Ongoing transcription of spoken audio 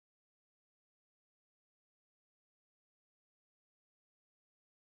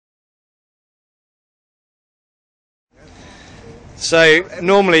So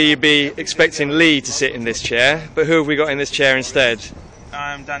normally you'd be expecting Lee to sit in this chair, but who have we got in this chair instead?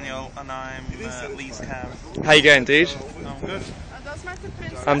 I'm Daniel and I'm Lee's carer. How you going, dude? I'm good.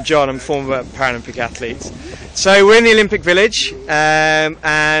 I'm John, I'm a former Paralympic athlete. So we're in the Olympic Village,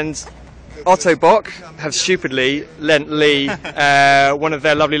 and Otto Bock have stupidly lent Lee one of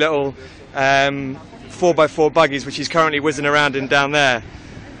their lovely little 4x4 buggies, which he's currently whizzing around in down there.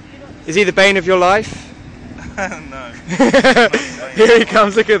 Is he the bane of your life? No. Here he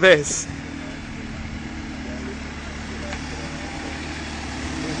comes, look at this.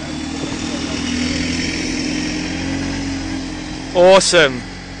 Awesome.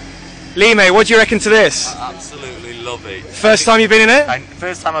 Lee, mate, what do you reckon to this? I absolutely love it. First time you've been in it?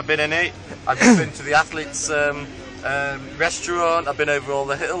 First time I've been in it. I've just been to the athletes' restaurant, I've been over all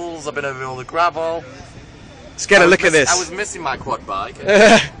the hills, I've been over all the gravel. Let's get a look at this. I was missing my quad bike.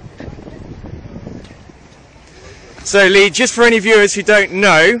 So Lee, just for any viewers who don't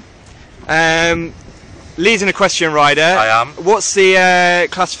know, Lee's an equestrian rider. I am. What's the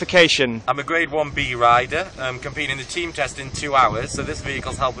classification? I'm a grade 1B rider, competing in the team test in 2 hours, so this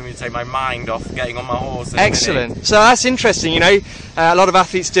vehicle's helping me to take my mind off getting on my horse. Excellent. So that's interesting, you know, a lot of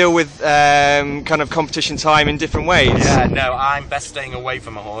athletes deal with kind of competition time in different ways. Yeah, no, I'm best staying away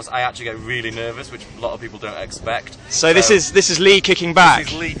from a horse. I actually get really nervous, which a lot of people don't expect. So this is Lee kicking back?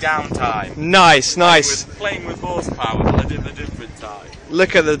 This is Lee downtime. Nice, nice. Playing with horsepower, but I did a different time.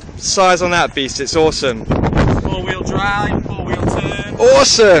 Look at the size on that beast, it's awesome. 4-wheel drive, 4-wheel turn.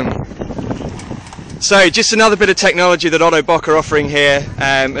 Awesome! So just another bit of technology that Otto Bock are offering here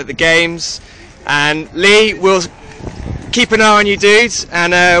at the Games. And Lee, we'll keep an eye on you dudes,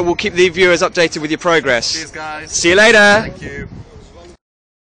 and we'll keep the viewers updated with your progress. Cheers guys. See you later! Thank you.